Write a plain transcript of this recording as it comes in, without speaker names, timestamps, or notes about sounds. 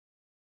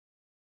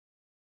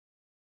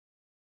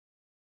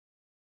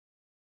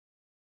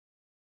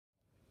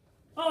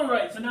All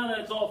right, so now that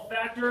it's all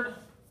factored,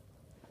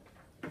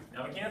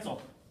 now we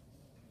cancel.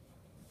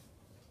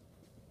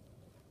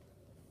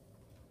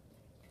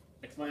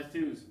 X minus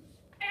 2s.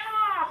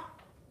 Ah!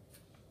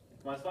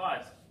 X minus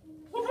 5s.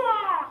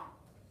 Whoop-ah!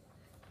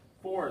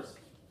 4s.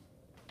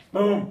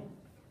 Boom!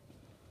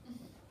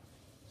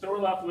 So we're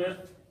left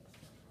with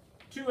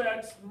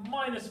 2x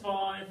minus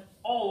 5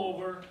 all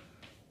over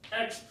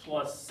x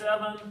plus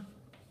 7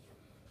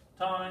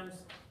 times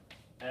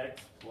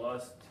x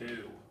plus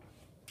 2.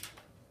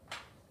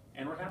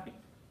 And we're happy.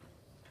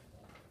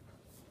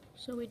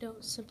 So we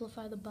don't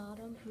simplify the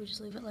bottom, we just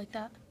leave it like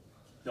that?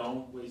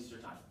 Don't waste your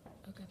time.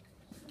 Okay.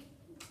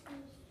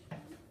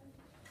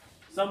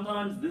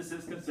 Sometimes this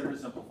is considered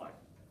simplified.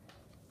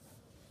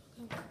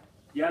 Okay.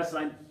 Yes,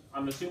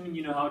 I'm assuming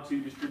you know how to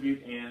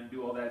distribute and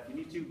do all that if you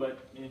need to, but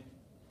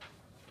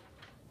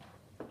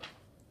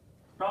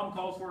problem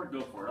calls for it,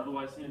 go for it.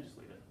 Otherwise, just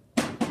leave it.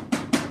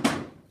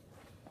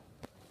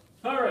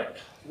 All right,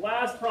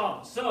 last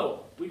problem.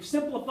 So we've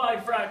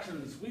simplified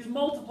fractions. We've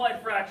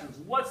multiplied fractions.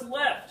 What's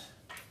left?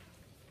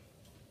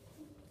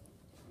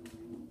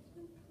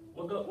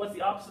 What's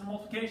the opposite of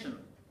multiplication?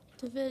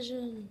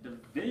 Division.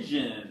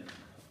 Division.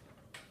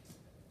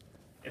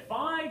 If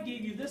I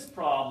gave you this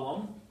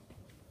problem,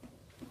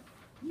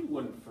 you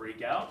wouldn't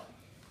freak out.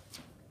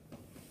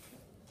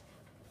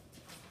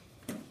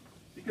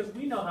 Because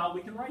we know how we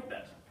can write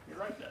that. You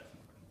write that.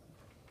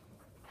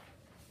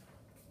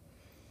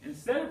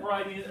 Instead of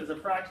writing it as a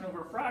fraction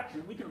over a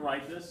fraction, we can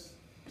write this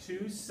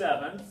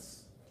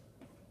 2/7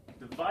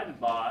 divided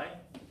by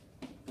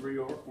 3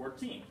 over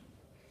 14.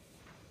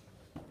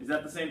 Is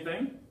that the same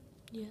thing?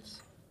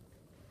 Yes.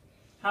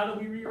 How do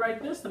we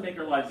rewrite this to make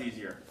our lives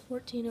easier?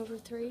 14 over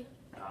 3.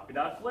 Copy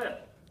dot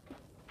flip.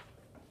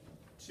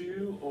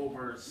 2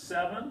 over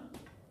 7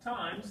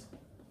 times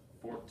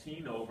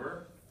 14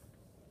 over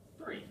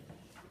 3.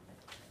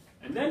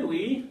 And then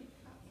we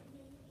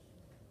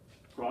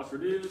cross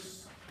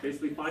reduce,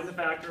 basically find the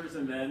factors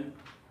and then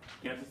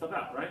cancel stuff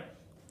out, right?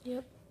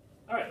 Yep.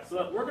 All right,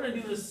 so we're going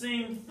to do the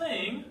same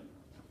thing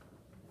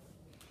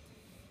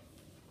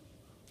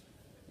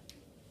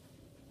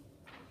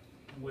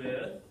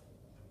with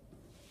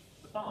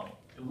the following.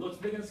 It looks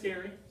big and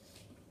scary.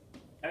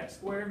 X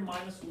squared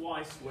minus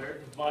y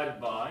squared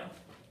divided by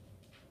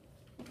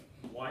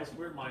y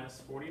squared minus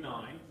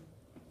 49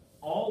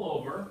 all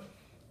over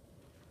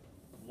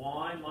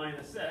y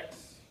minus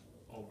x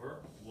over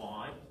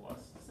y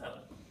plus 7.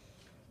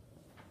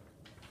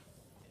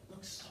 It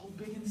looks so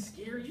big and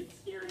scary. It's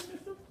scary,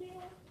 Mr.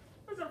 Kuhne.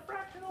 There's a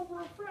fraction over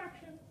a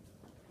fraction.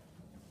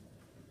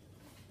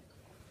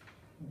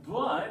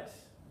 But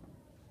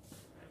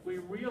if we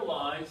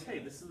realize, hey,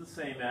 this is the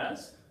same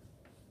as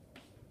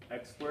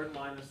x squared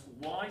minus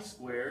y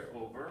squared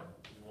over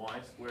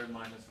y squared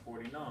minus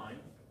 49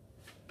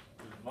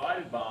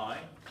 divided by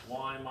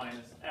y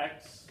minus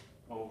x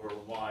over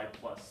y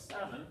plus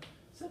 7,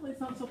 simply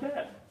it's not so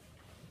bad.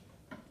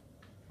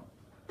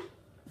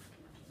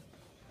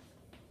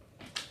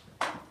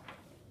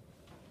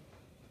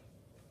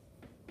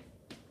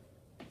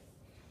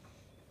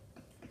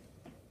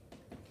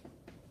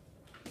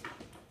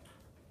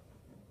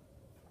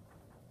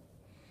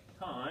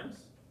 Times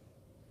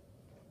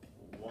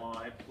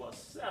y plus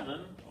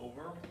 7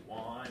 over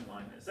y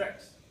minus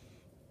x.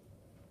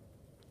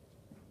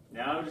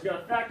 Now we just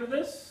got to factor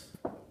this,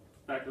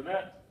 factor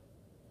that,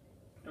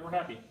 and we're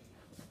happy.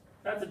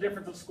 That's the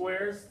difference of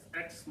squares,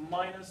 x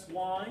minus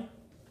y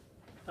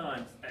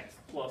times x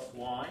plus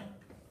y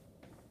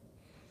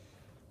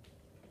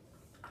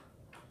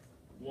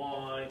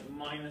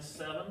minus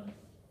 7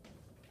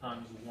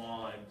 times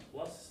y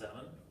plus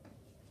 7.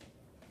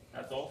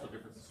 That's also the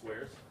difference of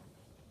squares.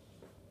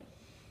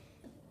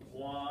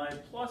 Y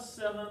plus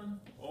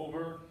 7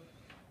 over,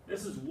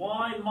 this is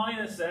y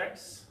minus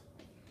x,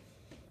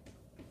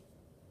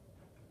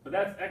 but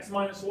that's x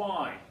minus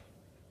y.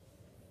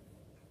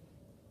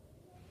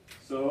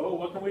 So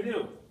what can we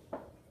do?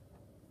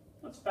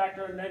 Let's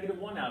factor a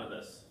 -1 out of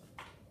this.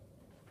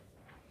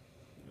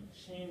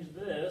 Change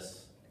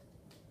this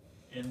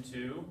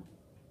into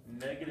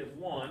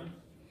 -1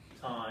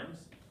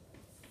 times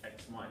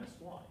x minus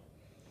y.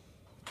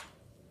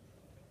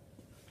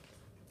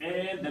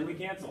 And then we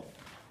cancel.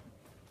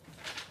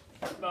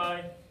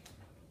 Bye.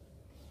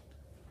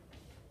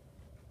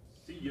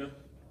 See ya.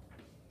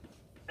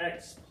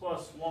 X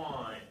plus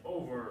y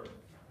over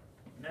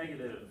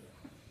negative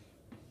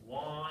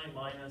y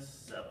minus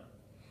 7.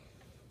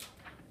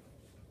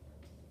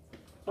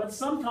 But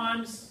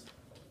sometimes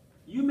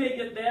you may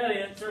get that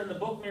answer and the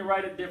book may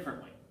write it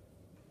differently.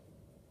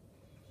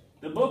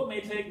 The book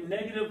may take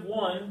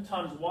 -1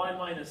 times y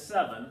minus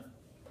 7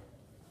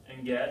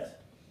 and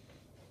get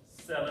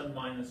 7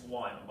 minus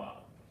y on the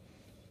bottom.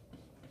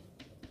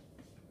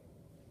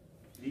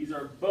 These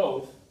are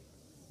both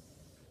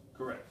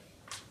correct.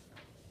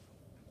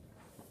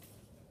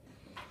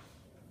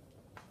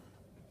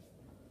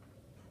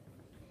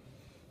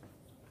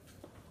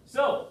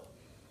 So,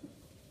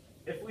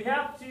 if we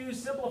have to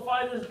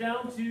simplify this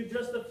down to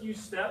just a few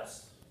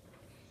steps,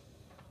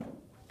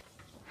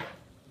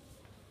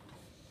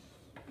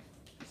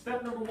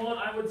 Step number 1,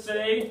 I would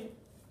say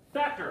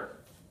factor.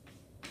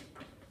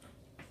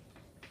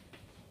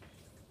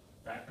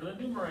 Factor the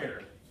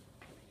numerator.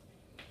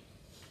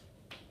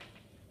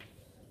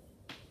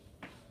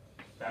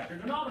 Factor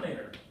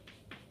denominator.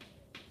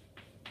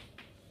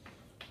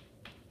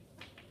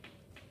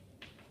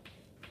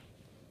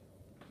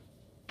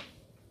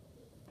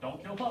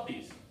 Don't kill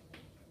puppies.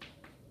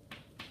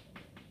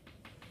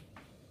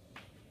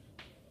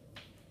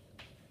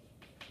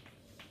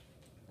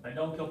 By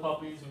don't kill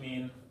puppies, we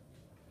mean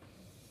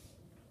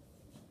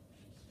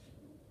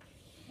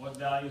what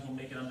values will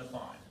make it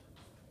undefined.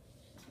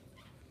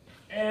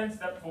 And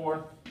step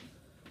 4,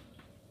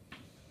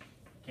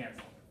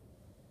 cancel.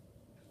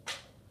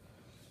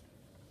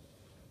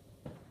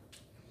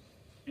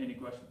 Any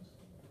questions?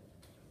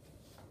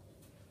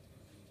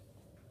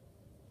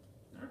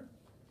 All right.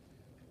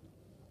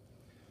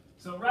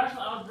 So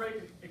rational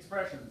algebraic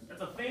expressions,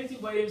 that's a fancy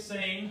way of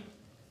saying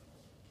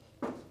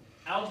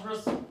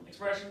algebra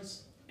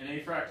expressions in a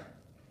fraction.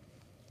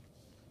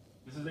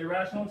 This is a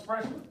rational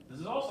expression. This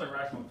is also a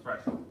rational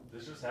expression.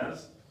 This just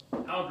has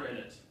algebra in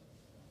it.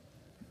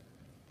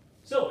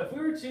 So if we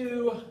were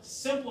to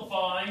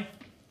simplify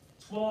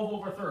 12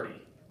 over 30,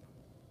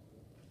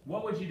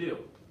 what would you do?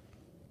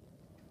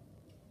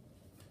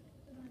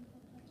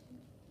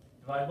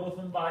 Divide both of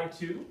them by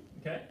 2,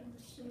 okay?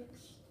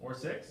 Or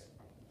 6.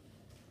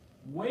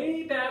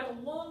 Way back a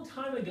long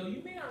time ago,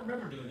 you may not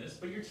remember doing this,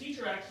 but your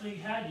teacher actually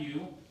had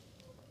you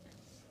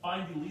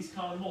find the least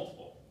common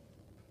multiple,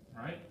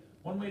 right?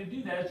 One way to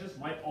do that is just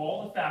write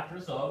all the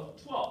factors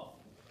of 12.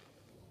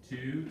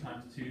 2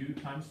 times 2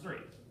 times 3.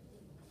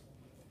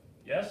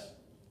 Yes?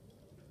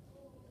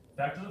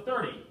 Factors of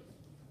 30.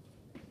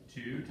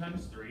 2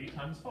 times 3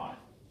 times 5.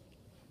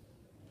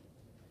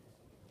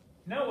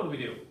 Now what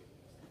do?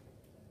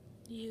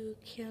 You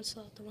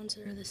cancel out the ones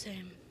that are the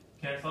same.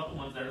 Cancel out the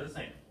ones that are the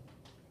same.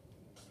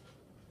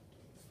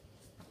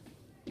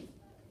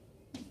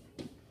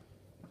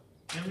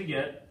 And we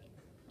get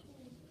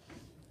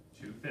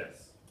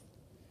 2/5.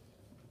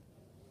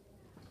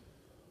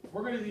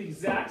 We're going to do the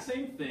exact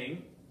same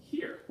thing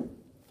here.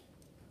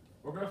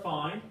 We're going to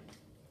find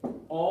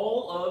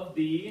all of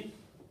the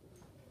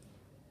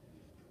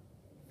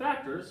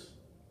factors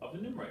of the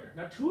numerator.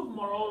 Now 2 of them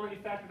are already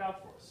factored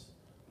out for us.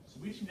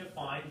 So we just need to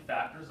find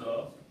factors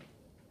of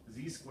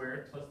z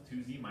squared plus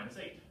 2z minus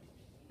 8.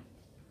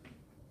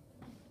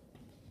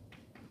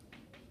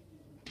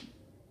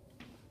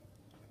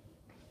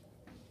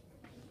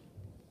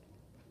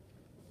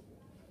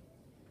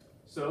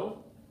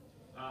 So,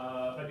 if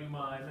I do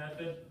my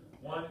method,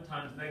 1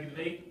 times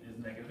 -8 is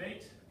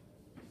 -8.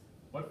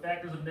 What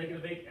factors of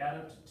 -8 add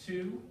up to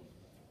 2?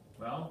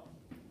 Well,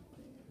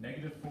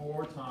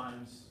 -4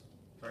 times,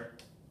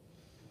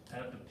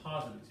 add up to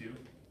 +2.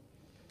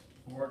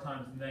 4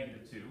 times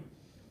 -2.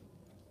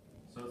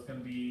 So it's going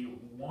to be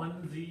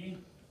 1z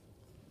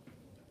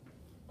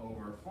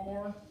over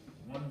 4,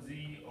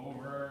 1z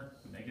over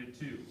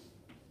 -2.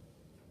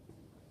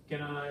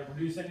 Can I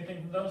reduce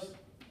anything from those?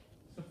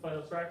 Simplify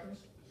those fractions?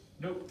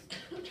 Nope.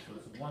 So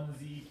it's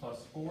 1z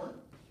plus 4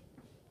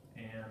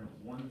 and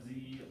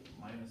 1z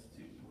minus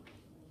 2.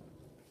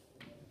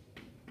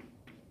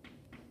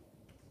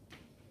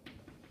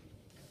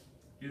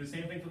 Do the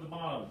same thing for the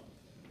bottom.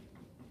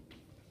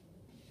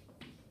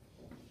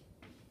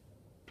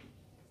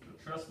 So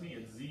trust me,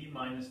 it's z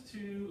minus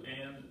 2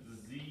 and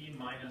z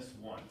minus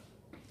 1.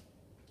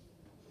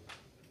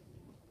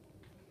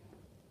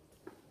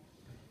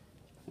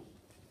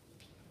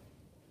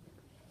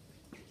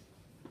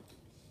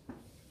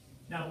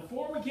 Now,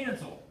 before we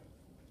cancel,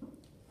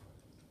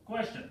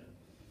 question.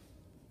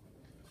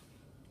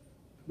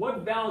 What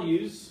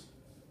values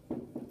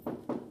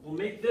will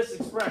make this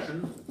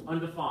expression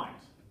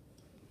undefined?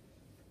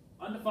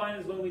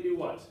 Undefined is when we do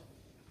what?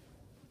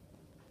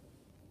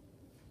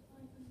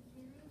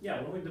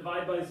 Yeah, when we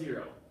divide by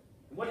 0.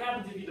 What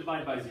happens if you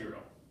divide by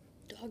 0?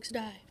 Dogs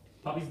die.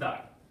 Puppies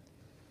die.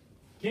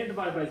 Can't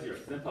divide by 0,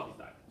 then puppies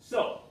die.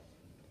 So,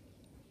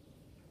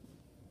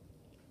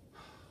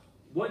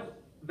 what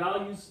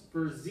values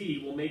for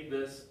z will make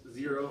this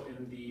 0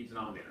 in the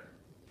denominator?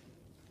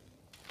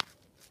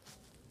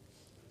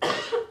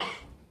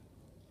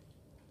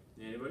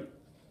 Anybody?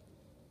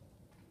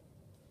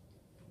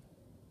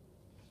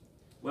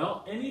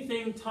 Well,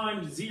 anything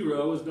times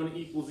 0 is going to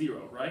equal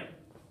 0, right?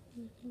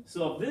 Mm-hmm.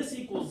 So if this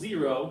equals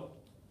 0,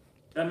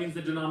 that means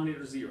the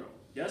denominator is 0,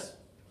 yes?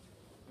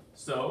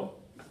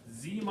 So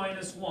z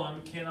minus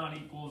 1 cannot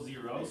equal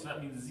 0, so that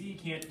means z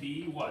can't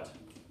be what?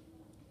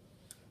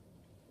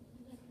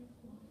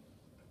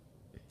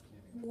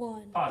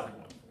 1. Positive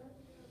 1.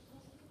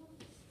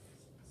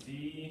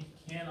 Z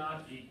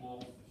cannot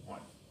equal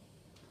 1.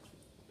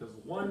 Because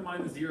 1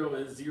 minus 0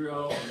 is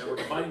 0, and then we're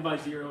dividing by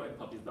 0, and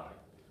puppies die.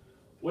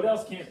 What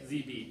else can't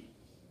z be?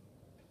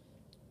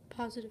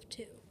 Positive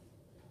 2.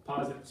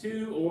 Positive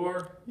 2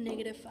 or?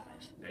 Negative 5.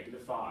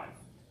 Negative 5.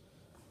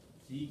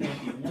 Z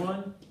can be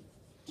 1,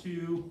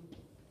 2,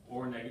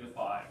 or negative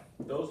 5.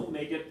 Those will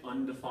make it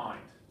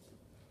undefined.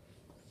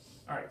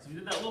 All right, so we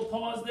did that little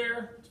pause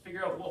there to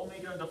figure out what will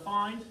make it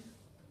undefined.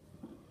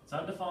 It's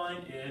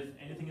undefined if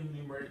anything in the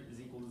numerator is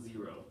equal to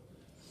 0.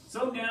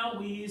 So now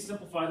we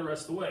simplify the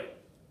rest of the way.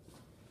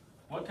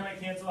 What can I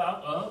cancel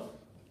out of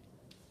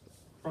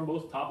from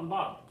both top and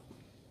bottom?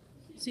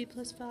 Z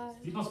plus 5.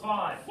 Z plus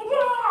 5.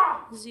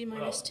 Z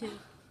minus 2.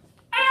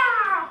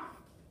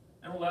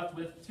 And we're left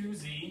with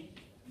 2z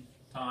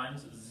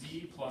times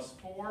z plus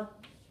 4,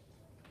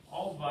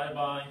 all divided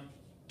by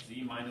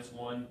z minus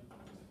 1,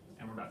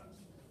 and we're done.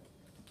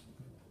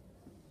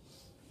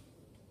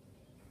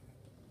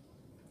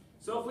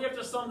 So if we have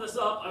to sum this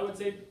up, I would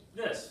say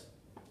this.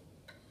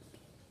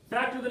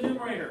 Factor the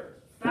numerator,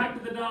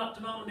 factor the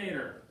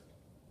denominator.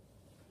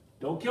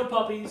 Don't kill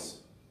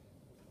puppies,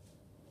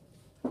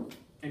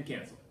 and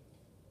cancel.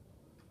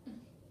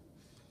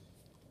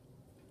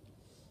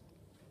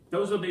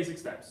 Those are the basic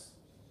steps.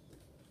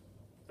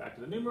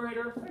 Factor the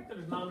numerator, factor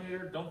the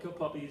denominator, don't kill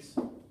puppies,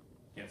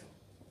 cancel.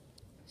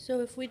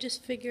 So if we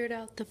just figured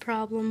out the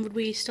problem, would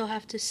we still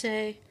have to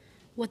say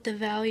what the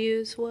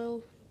values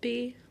will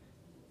be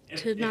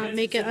to not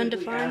make it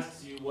undefined? If it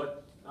asks you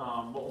what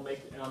will make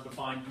it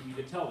undefined, you need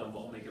to tell them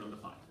what will make it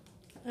undefined.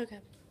 Okay.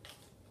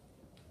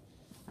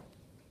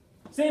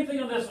 Same thing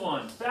on this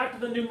one. Factor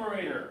the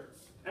numerator.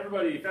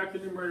 Everybody, factor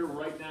the numerator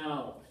right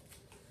now.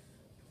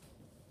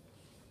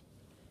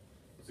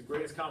 What's the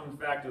greatest common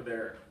factor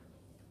there?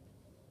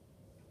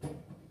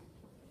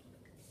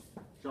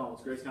 Sean,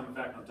 what's the greatest common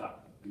factor on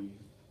top? B.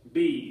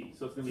 B.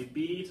 So it's going to be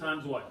B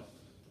times what?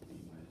 B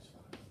minus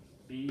 5.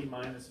 B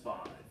minus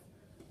 5.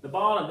 The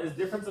bottom is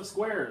difference of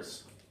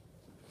squares.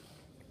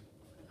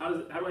 How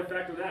do I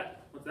factor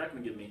that? What's that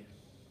going to give me?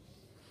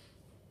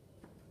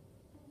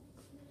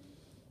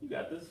 You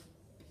got this.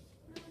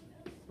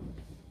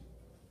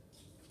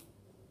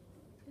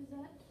 Is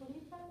that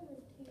 25 or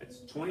 2?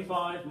 It's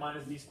 25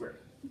 minus b squared.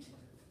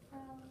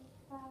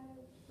 5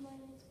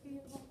 minus b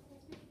and 1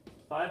 plus b.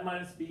 5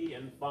 minus b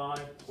and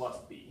 5 plus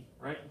b,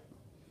 right?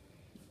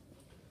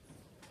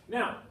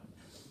 Now,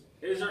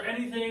 is there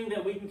anything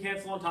that we can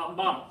cancel on top and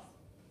bottom?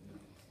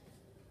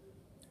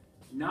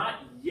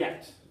 Not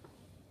yet.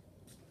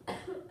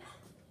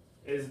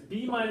 Is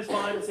b minus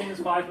 5 the same as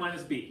 5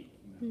 minus b?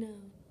 No.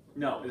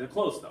 No. Is it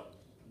close though?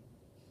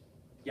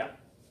 Yeah.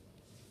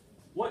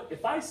 What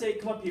if I say,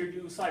 come up here,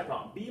 do a side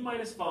problem. B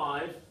minus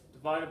 5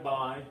 divided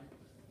by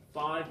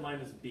 5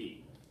 minus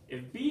b.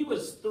 If b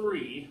was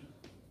 3,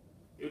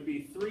 it would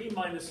be 3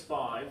 minus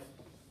 5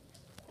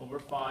 over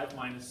 5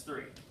 minus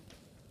 3.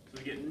 So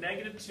we get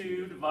negative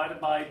 2 divided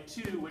by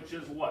 2, which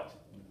is what?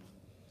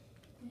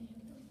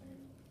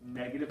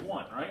 Negative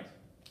 1, right?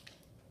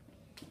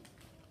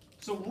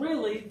 So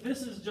really,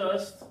 this is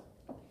just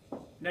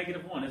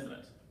negative 1, isn't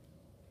it?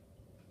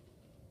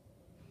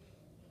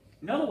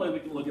 Another way we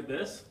can look at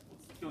this,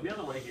 let's go the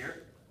other way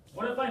here.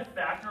 What if I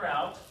factor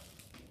out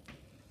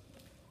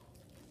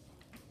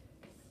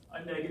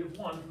a negative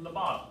 1 from the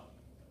bottom?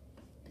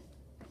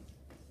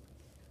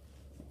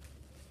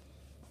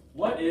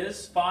 What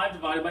is 5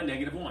 divided by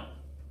negative 1?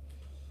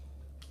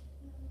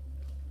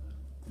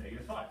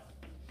 Negative 5.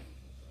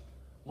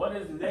 What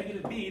is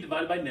negative b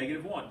divided by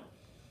negative 1?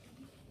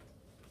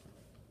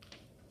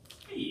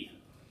 B.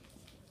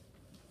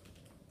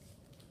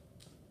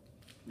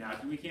 Now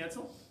can we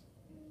cancel?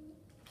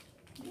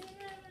 Yeah,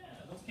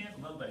 those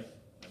cancel, don't they?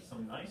 That's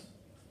something nice.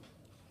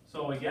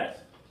 So we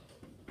get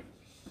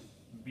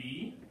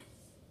b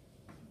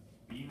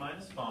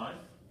minus 5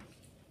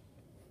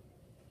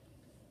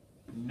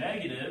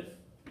 negative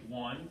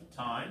 1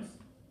 times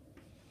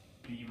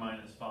b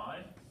minus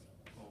 5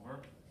 over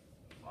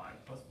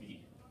 5 plus b.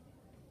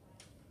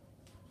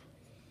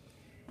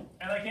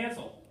 And I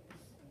cancel.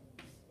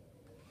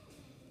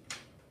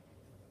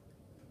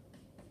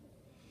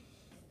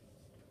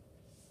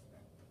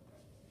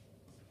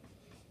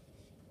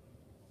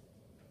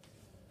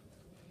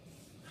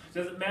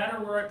 Does it matter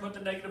where I put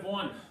the negative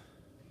 1?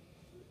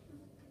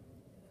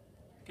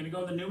 Can it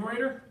go in the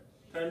numerator?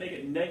 Can I make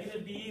it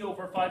negative b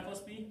over 5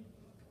 plus b?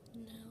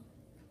 No.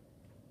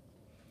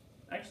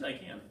 Actually, I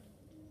can.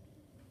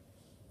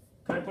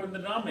 Can I put it in the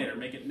denominator?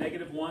 Make it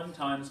negative 1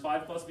 times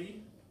 5 plus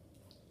b?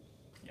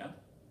 Yeah.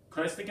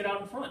 Could I stick it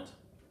out in front?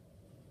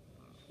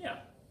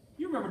 Yeah.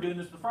 You remember doing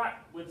this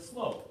with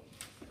slope.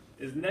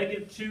 Is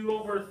negative 2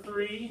 over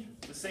 3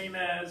 the same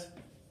as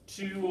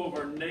 2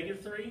 over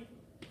negative 3?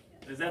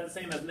 Is that the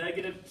same as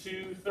negative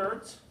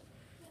 2/3?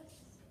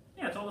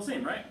 Yeah, it's all the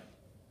same, right?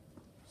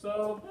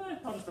 So,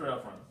 I'll just throw it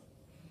out front.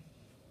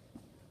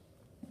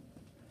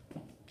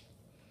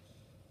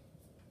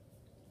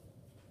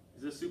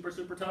 Is this super,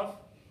 super tough?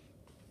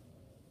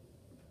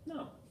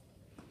 No.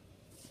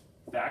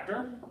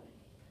 Factor.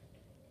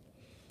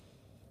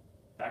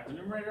 Factor the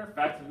numerator,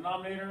 factor the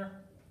denominator.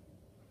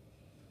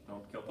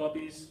 Don't kill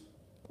puppies.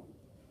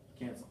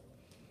 Cancel.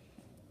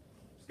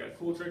 Just got a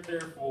cool trick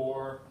there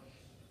for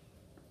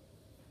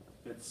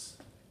it's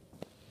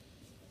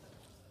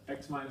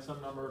x minus some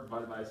number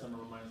divided by some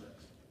number minus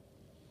x.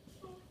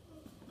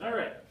 All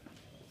right.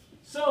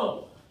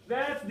 So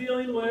that's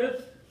dealing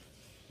with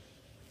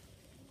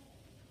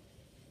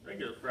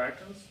regular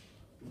fractions.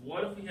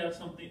 What if we have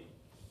something?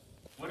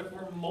 What if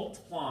we're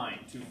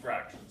multiplying two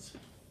fractions?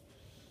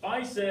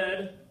 I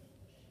said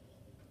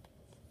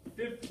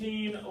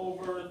 15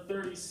 over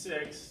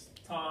 36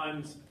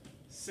 times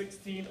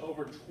 16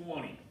 over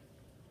 20.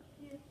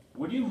 Yeah.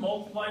 Would you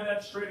multiply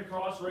that straight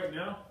across right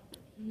now?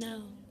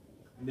 No.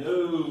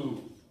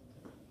 No.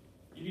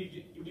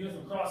 You'd do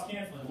some cross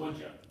canceling, wouldn't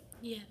you?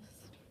 Yes.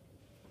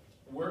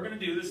 We're going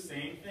to do the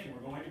same thing.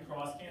 We're going to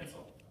cross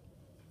cancel.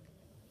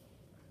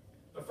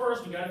 But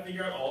first, we've got to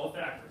figure out all the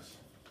factors.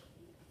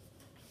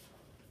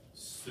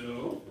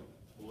 So,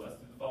 let's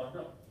do the following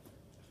problem.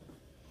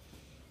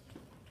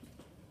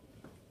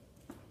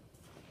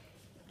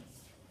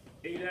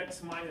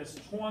 (8x minus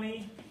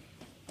 20),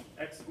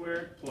 x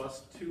squared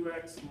plus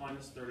 2x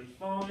minus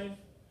 35,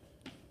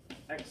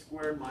 x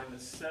squared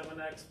minus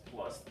 7x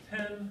plus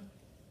 10,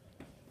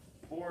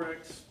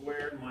 4x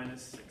squared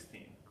minus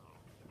 16.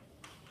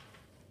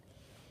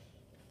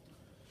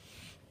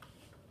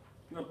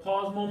 I'm going to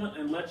pause a moment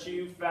and let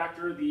you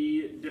factor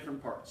the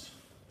different parts.